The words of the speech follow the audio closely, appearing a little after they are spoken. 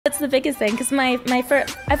the biggest thing, because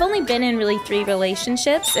I've only been in really 3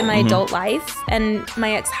 relationships in my adult life, and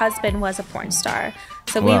my ex-husband was a porn star.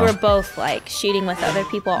 So we were both like shooting with other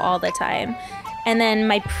people all the time. And then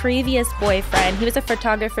my previous boyfriend, he was a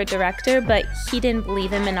photographer director, but he didn't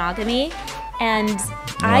believe in monogamy. And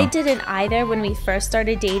I didn't either when we first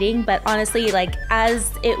started dating, but honestly, like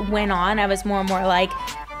as it went on, I was more and more like,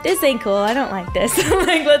 this ain't cool, I don't like this.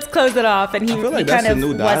 Like, let's close it off. And he kind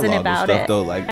of wasn't about it. Though. Like,